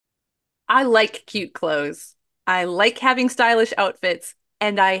I like cute clothes. I like having stylish outfits,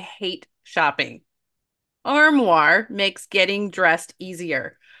 and I hate shopping. Armoire makes getting dressed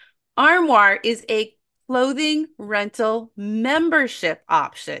easier. Armoire is a clothing rental membership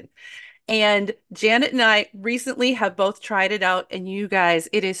option. And Janet and I recently have both tried it out, and you guys,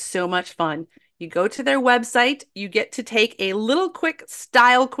 it is so much fun. You go to their website, you get to take a little quick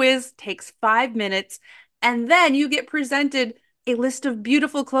style quiz, takes 5 minutes, and then you get presented a list of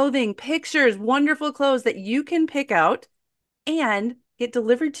beautiful clothing, pictures, wonderful clothes that you can pick out and get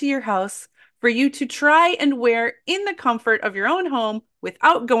delivered to your house for you to try and wear in the comfort of your own home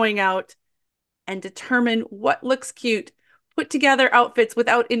without going out and determine what looks cute, put together outfits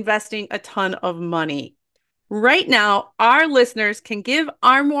without investing a ton of money. Right now, our listeners can give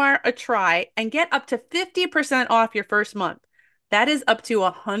Armoire a try and get up to 50% off your first month. That is up to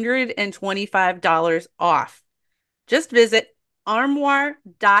 $125 off. Just visit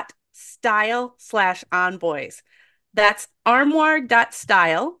armoire.style/onboys. That's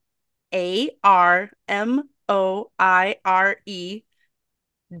armoire.style,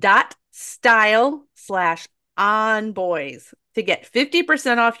 ARMOIRE.style/onboys to get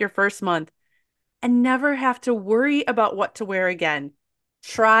 50% off your first month and never have to worry about what to wear again.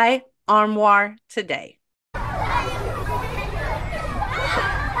 Try Armoire today.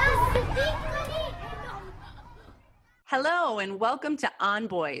 Hello, and welcome to On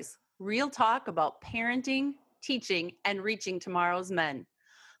Boys, real talk about parenting, teaching, and reaching tomorrow's men,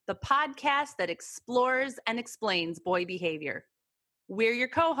 the podcast that explores and explains boy behavior. We're your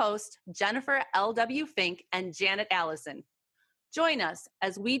co-hosts, Jennifer L.W. Fink and Janet Allison. Join us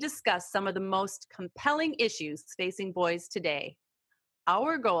as we discuss some of the most compelling issues facing boys today.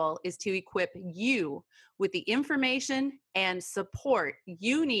 Our goal is to equip you with the information and support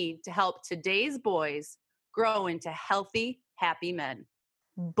you need to help today's boys grow into healthy, happy men.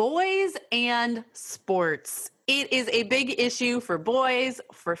 Boys and sports. It is a big issue for boys,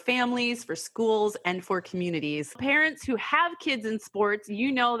 for families, for schools, and for communities. Parents who have kids in sports,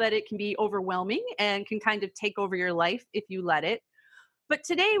 you know that it can be overwhelming and can kind of take over your life if you let it. But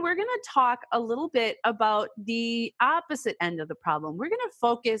today we're going to talk a little bit about the opposite end of the problem. We're going to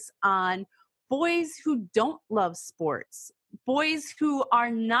focus on boys who don't love sports, boys who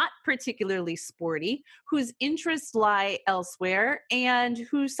are not particularly sporty, whose interests lie elsewhere, and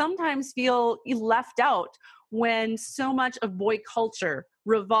who sometimes feel left out when so much of boy culture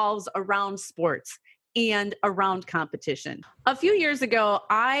revolves around sports and around competition. A few years ago,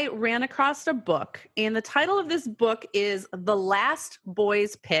 I ran across a book, and the title of this book is The Last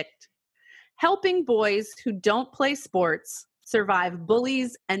Boys Picked: Helping Boys Who Don't Play Sports Survive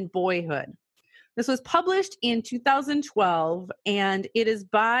Bullies and Boyhood. This was published in 2012, and it is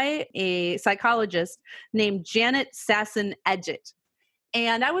by a psychologist named Janet Sasson Edgett.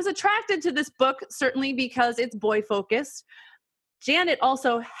 And I was attracted to this book, certainly because it's boy-focused. Janet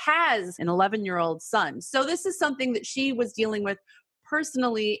also has an 11-year-old son. So this is something that she was dealing with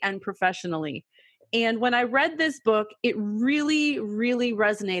personally and professionally. And when I read this book, it really, really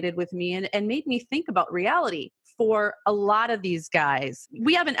resonated with me and made me think about reality for a lot of these guys.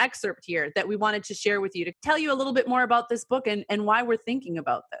 We have an excerpt here that we wanted to share with you to tell you a little bit more about this book and why we're thinking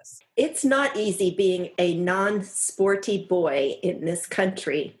about this. It's not easy being a non-sporty boy in this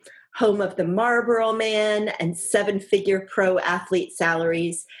country, home of the Marlboro Man and seven-figure pro athlete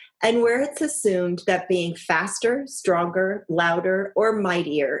salaries, and where it's assumed that being faster, stronger, louder, or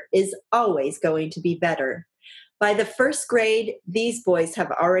mightier is always going to be better. By the first grade, these boys have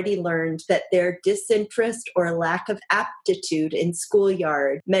already learned that their disinterest or lack of aptitude in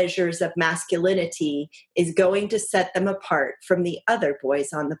schoolyard measures of masculinity is going to set them apart from the other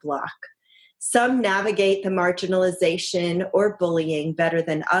boys on the block. Some navigate the marginalization or bullying better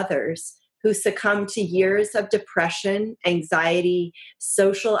than others, who succumb to years of depression, anxiety,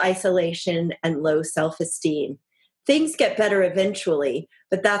 social isolation, and low self-esteem. Things get better eventually,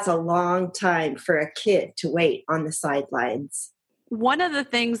 but that's a long time for a kid to wait on the sidelines. One of the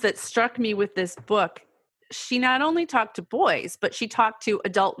things that struck me with this book, she not only talked to boys, but she talked to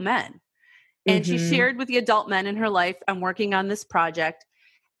adult men. And she shared with the adult men in her life, I'm working on this project.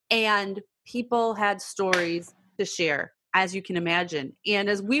 And people had stories to share, as you can imagine. And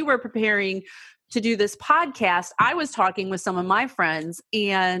as we were preparing to do this podcast, I was talking with some of my friends,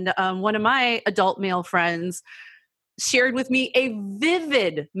 and one of my adult male friends shared with me a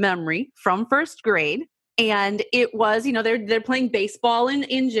vivid memory from first grade. And it was, they're playing baseball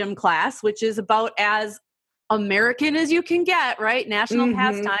in gym class, which is about as American as you can get, right? National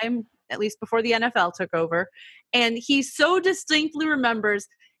pastime, at least before the NFL took over. And he so distinctly remembers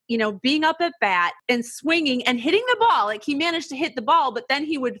being up at bat and swinging and hitting the ball. Like he managed to hit the ball, but then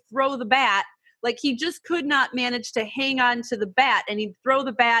he would throw the bat. Like he just could not manage to hang on to the bat, and he'd throw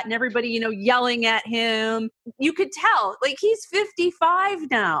the bat and everybody, yelling at him. You could tell like he's 55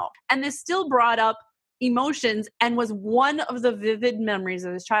 now, and this still brought up emotions and was one of the vivid memories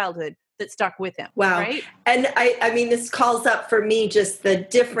of his childhood that stuck with him. Wow. Right? And I mean, this calls up for me just the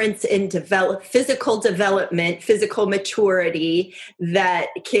difference in physical development, physical maturity that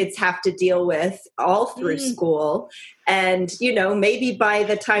kids have to deal with all through school. And, maybe by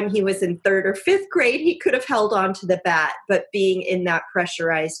the time he was in 3rd or 5th grade, he could have held on to the bat, but being in that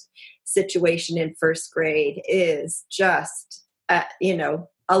pressurized situation in 1st grade is just,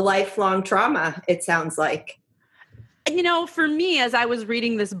 a lifelong trauma, it sounds like. For me, as I was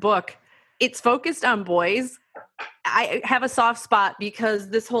reading this book, it's focused on boys. I have a soft spot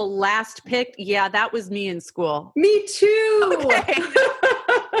because this whole last pick, that was me in school. Me too. Okay.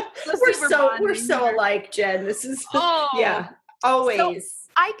 We're so alike, Jen. This is always. So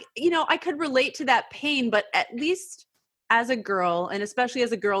I could relate to that pain, but at least as a girl, and especially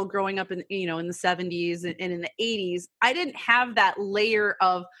as a girl growing up in the 70s and in the 80s, I didn't have that layer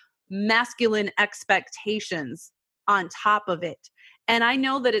of masculine expectations on top of it. And I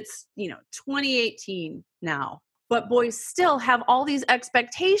know that it's, 2018 now, but boys still have all these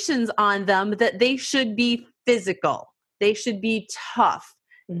expectations on them that they should be physical. They should be tough.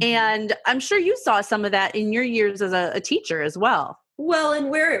 Mm-hmm. And I'm sure you saw some of that in your years as a teacher as well. Well, and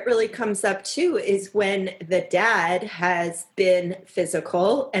where it really comes up too is when the dad has been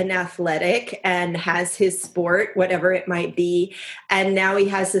physical and athletic and has his sport, whatever it might be. And now he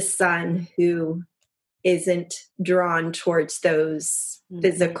has a son who isn't drawn towards those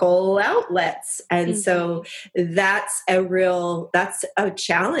physical outlets. And so that's a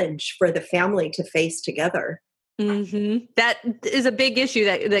challenge for the family to face together. Mm-hmm. That is a big issue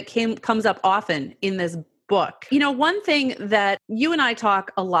that comes up often in this book. One thing that you and I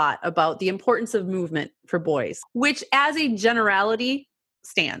talk a lot about, the importance of movement for boys, which as a generality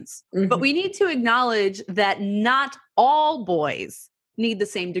stands. Mm-hmm. But we need to acknowledge that not all boys need the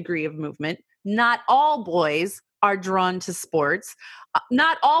same degree of movement. Not all boys are drawn to sports.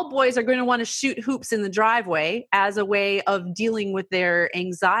 Not all boys are going to want to shoot hoops in the driveway as a way of dealing with their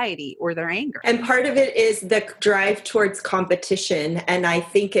anxiety or their anger. And part of it is the drive towards competition. And I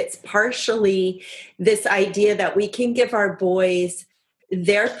think it's partially this idea that we can give our boys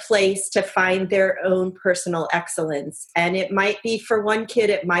their place to find their own personal excellence. And it might be for one kid,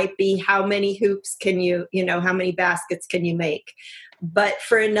 it might be how many hoops can how many baskets can you make? But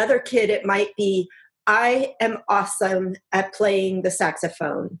for another kid, it might be, I am awesome at playing the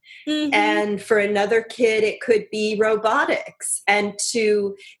saxophone. Mm-hmm. And for another kid, it could be robotics. And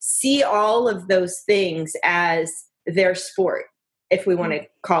to see all of those things as their sport, if we want to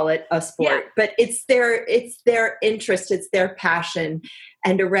call it a sport, but it's their interest, it's their passion,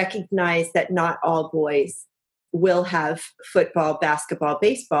 and to recognize that not all boys will have football, basketball,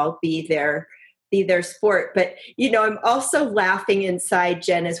 baseball be their sport. But, I'm also laughing inside,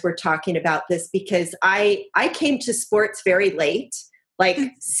 Jen, as we're talking about this, because I came to sports very late, like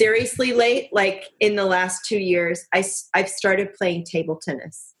seriously late, like in the last 2 years, I've started playing table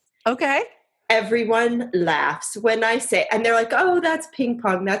tennis. Okay. Everyone laughs when I say, and they're like, oh, that's ping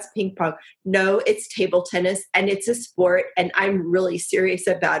pong. No, it's table tennis and it's a sport and I'm really serious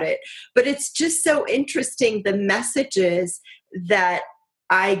about it. But it's just so interesting, the messages that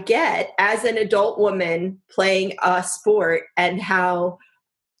I get as an adult woman playing a sport and how,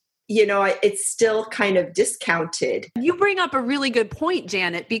 it's still kind of discounted. You bring up a really good point,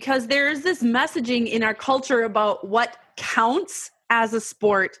 Janet, because there is this messaging in our culture about what counts as a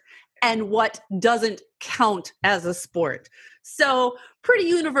sport and what doesn't count as a sport. So pretty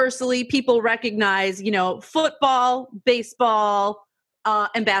universally, people recognize, football, baseball,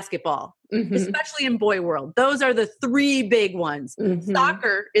 and basketball, especially in boy world. Those are the 3 big ones. Mm-hmm.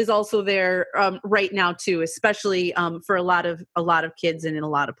 Soccer is also there right now too, especially for a lot of kids and in a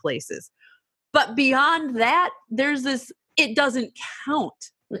lot of places. But beyond that, there's this, it doesn't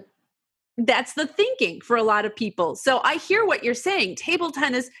count. That's the thinking for a lot of people. So I hear what you're saying. Table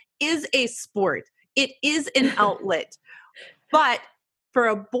tennis is a sport. It is an outlet. But for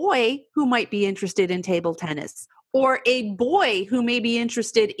a boy who might be interested in table tennis, or a boy who may be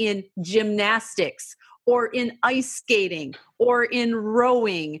interested in gymnastics or in ice skating or in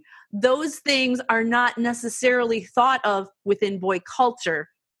rowing, those things are not necessarily thought of within boy culture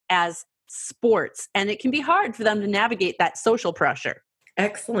as sports. And it can be hard for them to navigate that social pressure.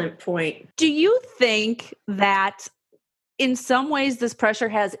 Excellent point. Do you think that in some ways this pressure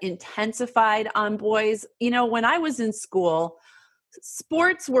has intensified on boys? When I was in school,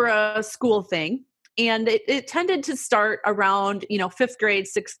 sports were a school thing, and it tended to start around, 5th grade,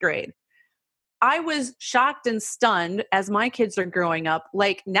 6th grade. I was shocked and stunned as my kids are growing up.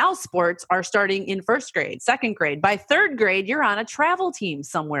 Like, now sports are starting in 1st grade, 2nd grade. By 3rd grade, you're on a travel team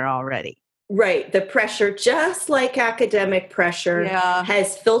somewhere already. Right. The pressure, just like academic pressure,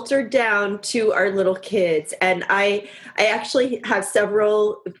 has filtered down to our little kids. And I actually have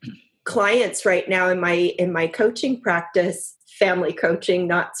several clients right now in my coaching practice, family coaching,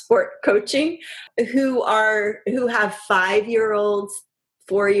 not sport coaching, who have 5-year-olds,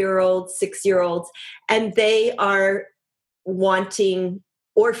 4-year-olds, 6-year-olds, and they are wanting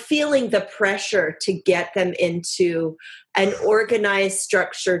or feeling the pressure to get them into an organized,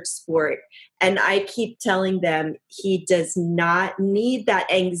 structured sport. And I keep telling them he does not need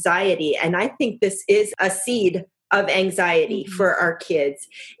that anxiety. And I think this is a seed of anxiety for our kids,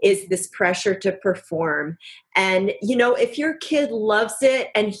 is this pressure to perform. And, if your kid loves it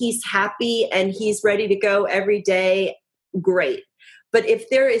and he's happy and he's ready to go every day, great. But if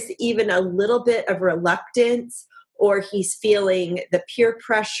there is even a little bit of reluctance, or he's feeling the peer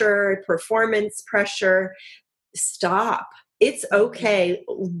pressure, performance pressure, stop. It's okay.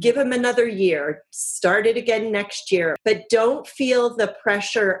 Give him another year. Start it again next year. But don't feel the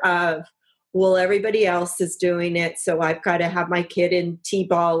pressure of, well, everybody else is doing it, so I've got to have my kid in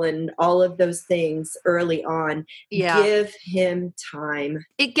T-ball and all of those things early on. Yeah. Give him time.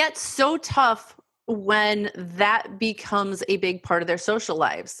 It gets so tough when that becomes a big part of their social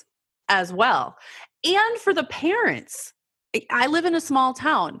lives as well. And for the parents, I live in a small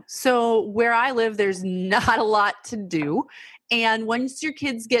town. So where I live, there's not a lot to do. And once your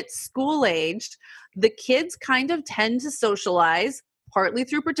kids get school aged, the kids kind of tend to socialize partly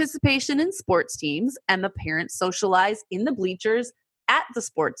through participation in sports teams, and the parents socialize in the bleachers at the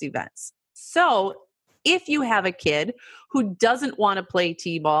sports events. So if you have a kid who doesn't want to play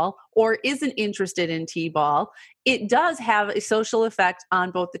T-ball or isn't interested in T-ball, it does have a social effect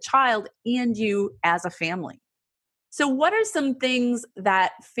on both the child and you as a family. So what are some things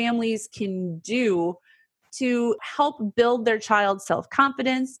that families can do to help build their child's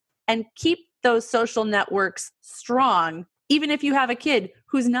self-confidence and keep those social networks strong, even if you have a kid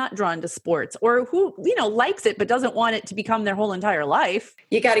who's not drawn to sports or who, likes it but doesn't want it to become their whole entire life?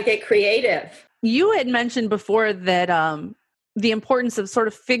 You got to get creative. You had mentioned before that the importance of sort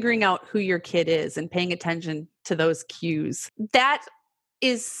of figuring out who your kid is and paying attention to those cues. That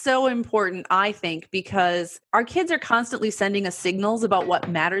is so important, I think, because our kids are constantly sending us signals about what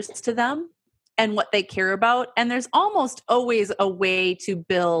matters to them and what they care about. And there's almost always a way to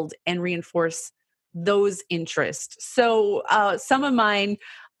build and reinforce those interests. So some of mine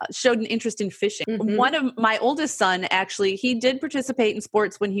showed an interest in fishing. One of my oldest son, actually, he did participate in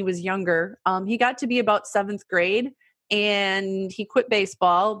sports when he was younger. He got to be about 7th grade and he quit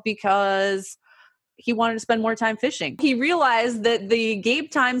baseball because he wanted to spend more time fishing. He realized that the game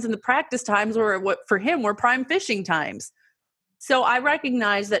times and the practice times were what for him were prime fishing times. So I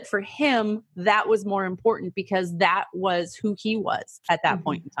recognized that for him, that was more important because that was who he was at that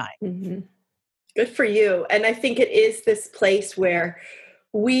point in time. Good for you. And I think it is this place where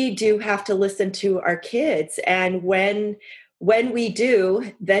we do have to listen to our kids. And when we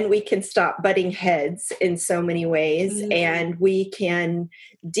do, then we can stop butting heads in so many ways, and we can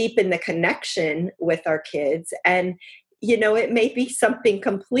deepen the connection with our kids. And, it may be something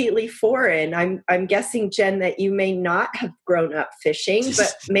completely foreign. I'm guessing, Jen, that you may not have grown up fishing,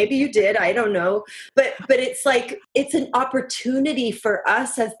 but maybe you did. I don't know. But it's like, it's an opportunity for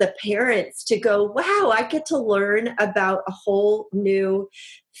us as the parents to go, wow, I get to learn about a whole new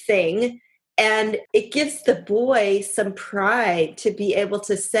thing. And it gives the boy some pride to be able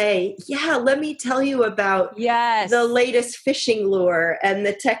to say, yeah, let me tell you about the latest fishing lure and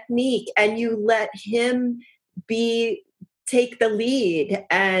the technique. And you let him take the lead.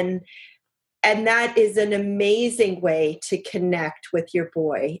 And that is an amazing way to connect with your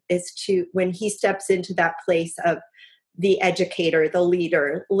boy, is to, when he steps into that place of the educator, the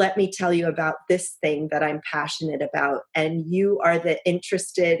leader, let me tell you about this thing that I'm passionate about. And you are the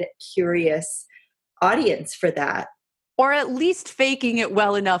interested, curious audience for that. Or at least faking it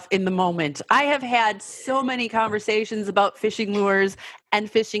well enough in the moment. I have had so many conversations about fishing lures and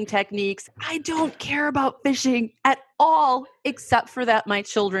fishing techniques. I don't care about fishing at all, except for that my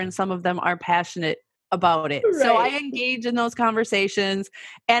children, some of them are passionate about it. So I Right. engage in those conversations,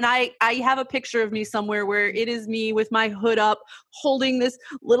 and I have a picture of me somewhere where it is me with my hood up holding this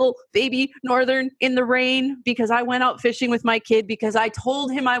little baby northern in the rain because I went out fishing with my kid because I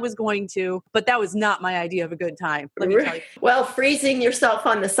told him I was going to, but that was not my idea of a good time. Let me tell you. Well, freezing yourself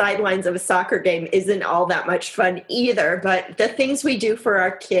on the sidelines of a soccer game isn't all that much fun either, but the things we do for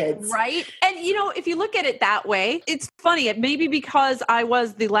our kids. Right. And, if you look at it that way, it's funny. Maybe because I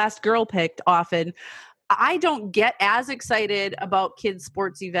was the last girl picked often, I don't get as excited about kids'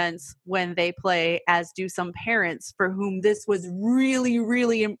 sports events when they play as do some parents for whom this was really,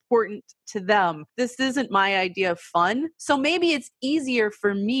 really important to them. This isn't my idea of fun. So maybe it's easier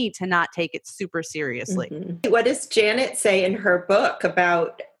for me to not take it super seriously. Mhm. What does Janet say in her book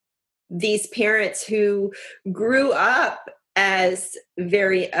about these parents who grew up as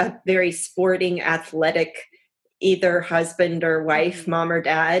very sporting, athletic, either husband or wife, mom or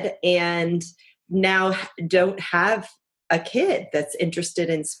dad, and now don't have a kid that's interested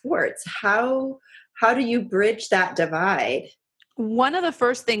in sports? How do you bridge that divide? One of the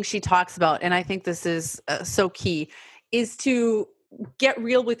first things she talks about, and I think this is so key, is to get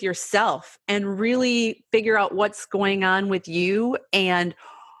real with yourself and really figure out what's going on with you and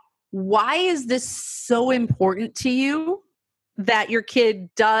why is this so important to you that your kid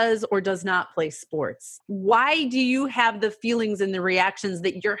does or does not play sports? Why do you have the feelings and the reactions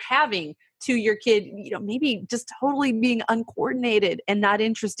that you're having to your kid, maybe just totally being uncoordinated and not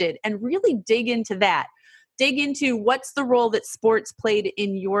interested, and really dig into that. Dig into what's the role that sports played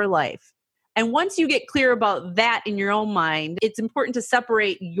in your life. And once you get clear about that in your own mind, it's important to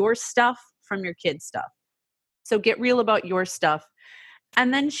separate your stuff from your kid's stuff. So get real about your stuff.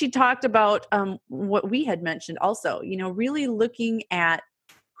 And then she talked about what we had mentioned also, really looking at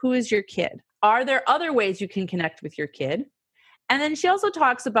who is your kid. Are there other ways you can connect with your kid? And then she also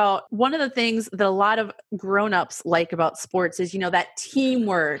talks about one of the things that a lot of grownups like about sports is, that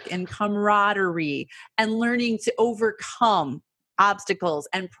teamwork and camaraderie and learning to overcome obstacles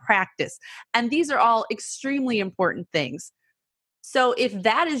and practice. And these are all extremely important things. So if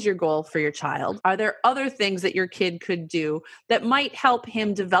that is your goal for your child, are there other things that your kid could do that might help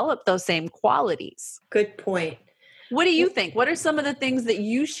him develop those same qualities? Good point. What do you think? What are some of the things that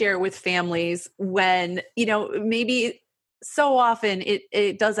you share with families when, maybe so often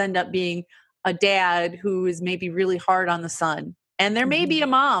it does end up being a dad who is maybe really hard on the son. And there may be a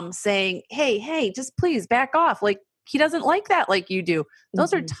mom saying, hey, just please back off. Like, he doesn't like that like you do.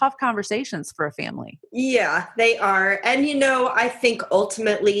 Those are tough conversations for a family. Yeah, they are. And, I think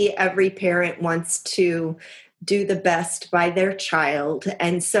ultimately every parent wants to do the best by their child.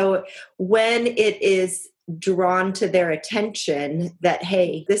 And so when it is drawn to their attention that,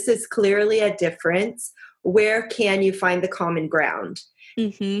 hey, this is clearly a difference, where can you find the common ground?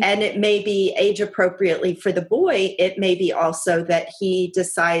 Mm-hmm. And it may be age appropriately for the boy. It may be also that he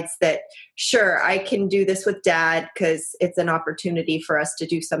decides that, sure, I can do this with dad because it's an opportunity for us to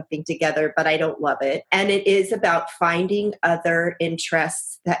do something together, but I don't love it. And it is about finding other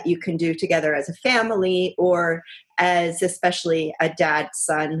interests that you can do together as a family or as especially a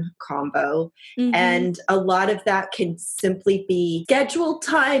dad-son combo. Mm-hmm. And a lot of that can simply be scheduled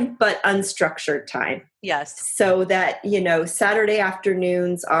time, but unstructured time. Yes. So that, Saturday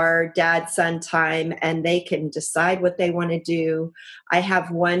afternoons are dad-son time and they can decide what they want to do. I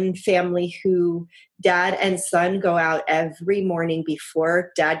have one family who dad and son go out every morning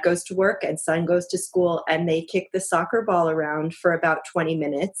before dad goes to work and son goes to school, and they kick the soccer ball around for about 20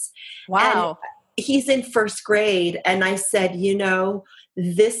 minutes. Wow. And he's in first grade. And I said,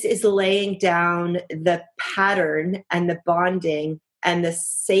 this is laying down the pattern and the bonding and the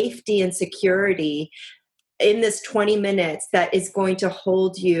safety and security in this 20 minutes that is going to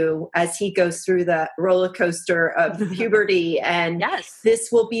hold you as he goes through the roller coaster of puberty. And yes, this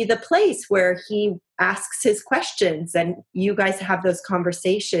will be the place where he asks his questions and you guys have those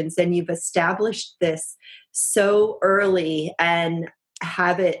conversations, and you've established this so early and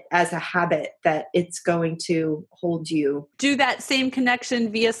have it as a habit that it's going to hold you. Do that same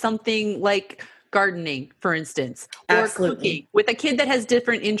connection via something like gardening, for instance, or Absolutely. cooking with a kid that has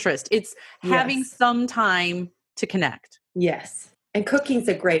different interests. It's having some time to connect. Yes. And cooking's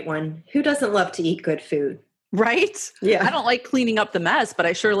a great one. Who doesn't love to eat good food? Right? Yeah. I don't like cleaning up the mess, but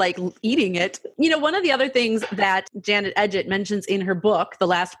I sure like eating it. One of the other things that Janet Edgett mentions in her book, The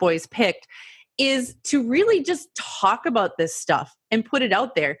Last Boys Picked, is to really just talk about this stuff and put it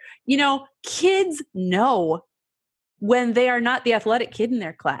out there. Kids know when they are not the athletic kid in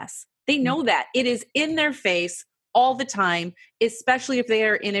their class. They know that. It is in their face all the time, especially if they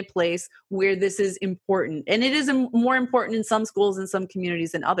are in a place where this is important. And it is more important in some schools and some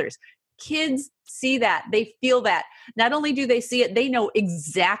communities than others. kids see that, they feel that. Not only do they see it, they know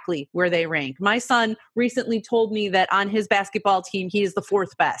exactly where they rank. My son recently told me that on his basketball team, he is the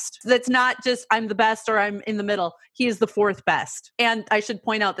fourth best. That's not just I'm the best or I'm in the middle. He is the fourth best. And I should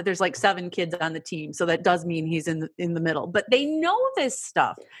point out that there's like 7 kids on the team. So that does mean he's in the middle, but they know this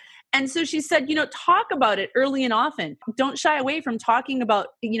stuff. And so she said, talk about it early and often. Don't shy away from talking about,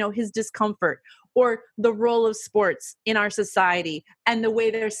 his discomfort or the role of sports in our society and the way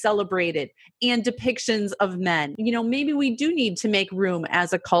they're celebrated and depictions of men. Maybe we do need to make room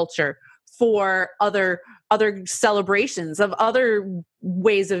as a culture for other celebrations of other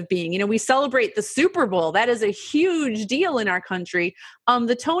ways of being. We celebrate the Super Bowl. That is a huge deal in our country.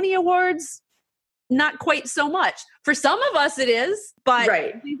 The Tony Awards, not quite so much. For some of us it is, but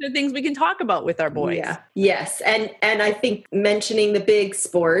these are things we can talk about with our boys. Yeah. Yes. And I think mentioning the big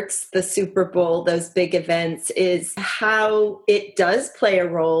sports, the Super Bowl, those big events, is how it does play a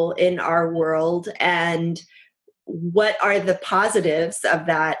role in our world, and what are the positives of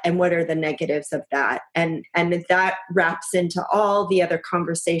that and what are the negatives of that. And that wraps into all the other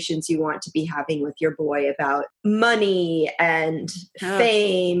conversations you want to be having with your boy about money and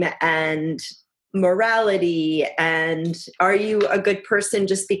fame and morality, and are you a good person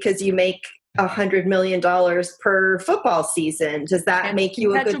just because you make $100 million per football season? Does that make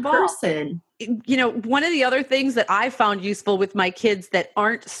you a good person? One of the other things that I found useful with my kids that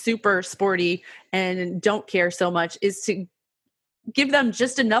aren't super sporty and don't care so much is to give them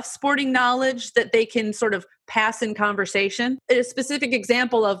just enough sporting knowledge that they can sort of pass in conversation. A specific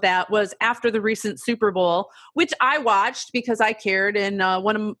example of that was after the recent Super Bowl, which I watched because I cared, and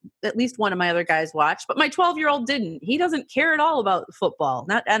at least one of my other guys watched, but my 12-year-old didn't. He doesn't care at all about football,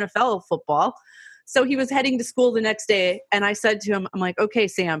 not NFL football. So he was heading to school the next day, and I said to him, I'm like, okay,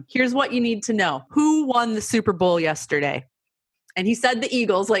 Sam, here's what you need to know. Who won the Super Bowl yesterday? And he said the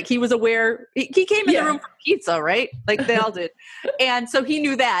Eagles, like he was aware. He came in the room for pizza, right? Like they all did. And so he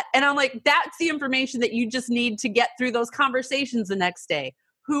knew that. And I'm like, that's the information that you just need to get through those conversations the next day.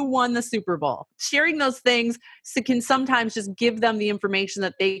 Who won the Super Bowl? Sharing those things can sometimes just give them the information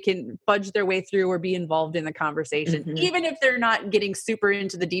that they can fudge their way through or be involved in the conversation, even if they're not getting super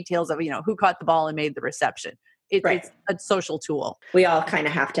into the details of, who caught the ball and made the reception. It's a social tool. We all kind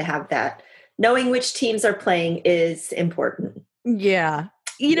of have to have that. Knowing which teams are playing is important. Yeah.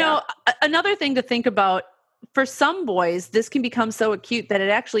 Another thing to think about, for some boys, this can become so acute that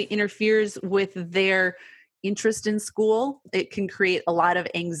it actually interferes with their interest in school. It can create a lot of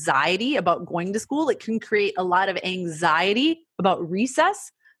anxiety about going to school. It can create a lot of anxiety about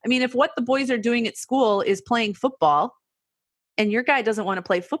recess. I mean, if what the boys are doing at school is playing football and your guy doesn't want to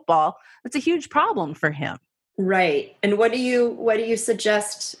play football, that's a huge problem for him. Right. And what do you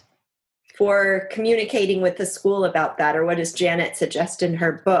suggest for communicating with the school about that? Or what does Janet suggest in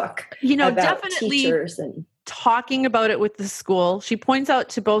her book about definitely teachers and talking about it with the school? She points out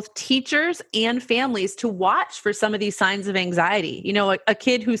to both teachers and families to watch for some of these signs of anxiety. A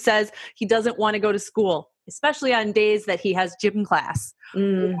kid who says he doesn't want to go to school, especially on days that he has gym class,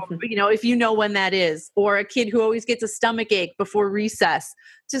 or, if you know when that is, or a kid who always gets a stomach ache before recess,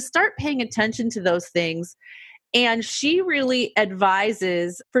 to start paying attention to those things. And she really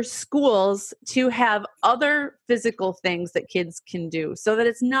advises for schools to have other physical things that kids can do so that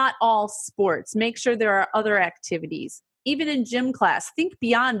it's not all sports. Make sure there are other activities. Even in gym class, think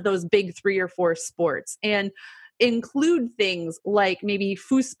beyond those big 3 or 4 sports and include things like maybe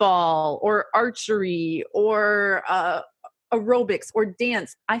foosball or archery or aerobics or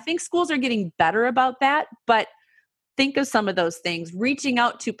dance. I think schools are getting better about that, but think of some of those things, reaching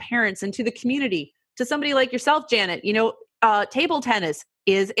out to parents and to the community. To somebody like yourself, Janet, table tennis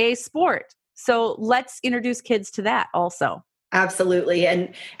is a sport. So let's introduce kids to that also. Absolutely.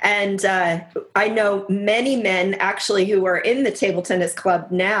 And I know many men actually who are in the table tennis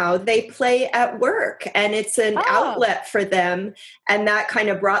club now. They play at work and it's an outlet for them. And that kind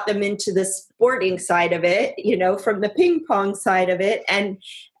of brought them into the sporting side of it, from the ping pong side of it. And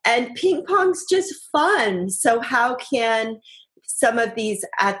ping pong's just fun. So how can some of these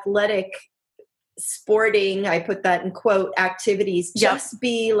athletic sporting, I put that in quote, activities just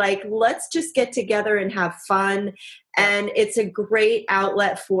be like, let's just get together and have fun. And it's a great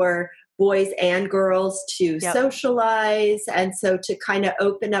outlet for boys and girls to socialize. And so to kind of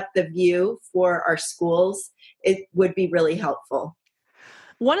open up the view for our schools, it would be really helpful.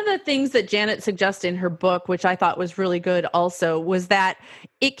 One of the things that Janet suggests in her book, which I thought was really good also, was that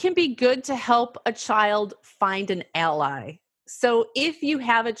it can be good to help a child find an ally. So if you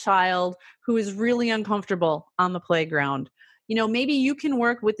have a child who is really uncomfortable on the playground, maybe you can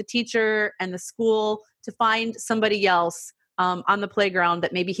work with the teacher and the school to find somebody else on the playground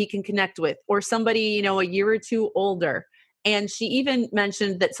that maybe he can connect with, or somebody, a year or two older. And she even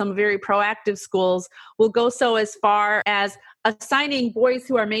mentioned that some very proactive schools will go so as far as assigning boys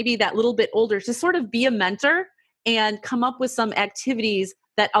who are maybe that little bit older to sort of be a mentor and come up with some activities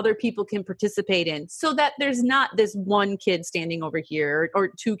that other people can participate in, so that there's not this one kid standing over here or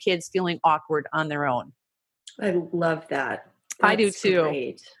two kids feeling awkward on their own. I love that. I do too.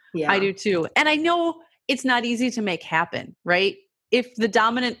 Great. Yeah. I do too. And I know it's not easy to make happen, right? If the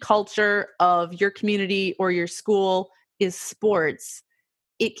dominant culture of your community or your school is sports,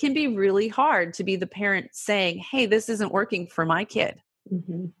 it can be really hard to be the parent saying, hey, this isn't working for my kid.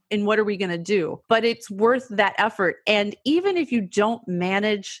 Mm-hmm. And what are we going to do? But it's worth that effort. And even if you don't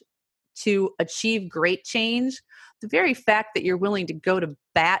manage to achieve great change, the very fact that you're willing to go to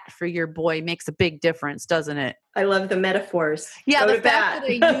bat for your boy makes a big difference, doesn't it? I love the metaphors. Yeah, the fact that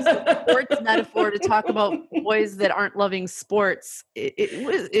I use the sports metaphor to talk about boys that aren't loving sports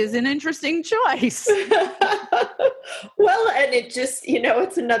is an interesting choice. Well, and it just,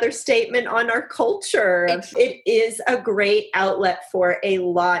 it's another statement on our culture. It is a great outlet for a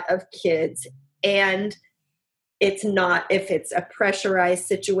lot of kids. And it's not, if it's a pressurized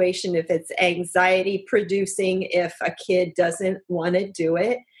situation, if it's anxiety producing, if a kid doesn't want to do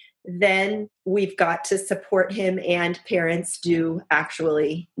it, then we've got to support him, and parents do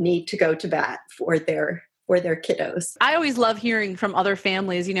actually need to go to bat for their kiddos. I always love hearing from other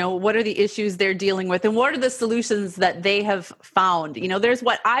families, what are the issues they're dealing with and what are the solutions that they have found. There's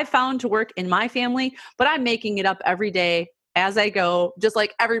what I found to work in my family, but I'm making it up every day as I go, just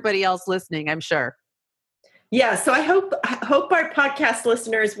like everybody else listening, I'm sure. Yeah, so I hope our podcast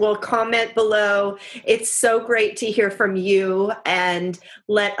listeners will comment below. It's so great to hear from you, and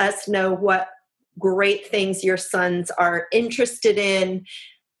let us know what great things your sons are interested in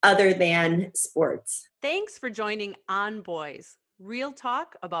other than sports. Thanks for joining On Boys, real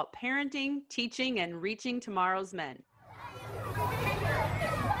talk about parenting, teaching, and reaching tomorrow's men.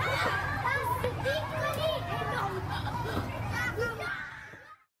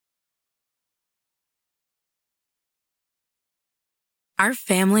 Our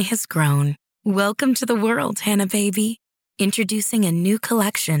family has grown. Welcome to the world, Hannah baby. Introducing a new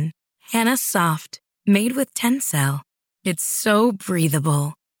collection, Hannah Soft, made with Tencel. It's so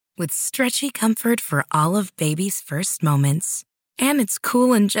breathable, with stretchy comfort for all of baby's first moments. And it's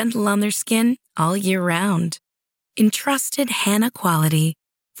cool and gentle on their skin all year round. Entrusted Hannah quality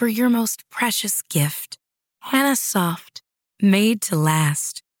for your most precious gift. Hannah Soft, made to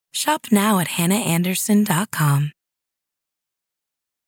last. Shop now at hannahanderson.com.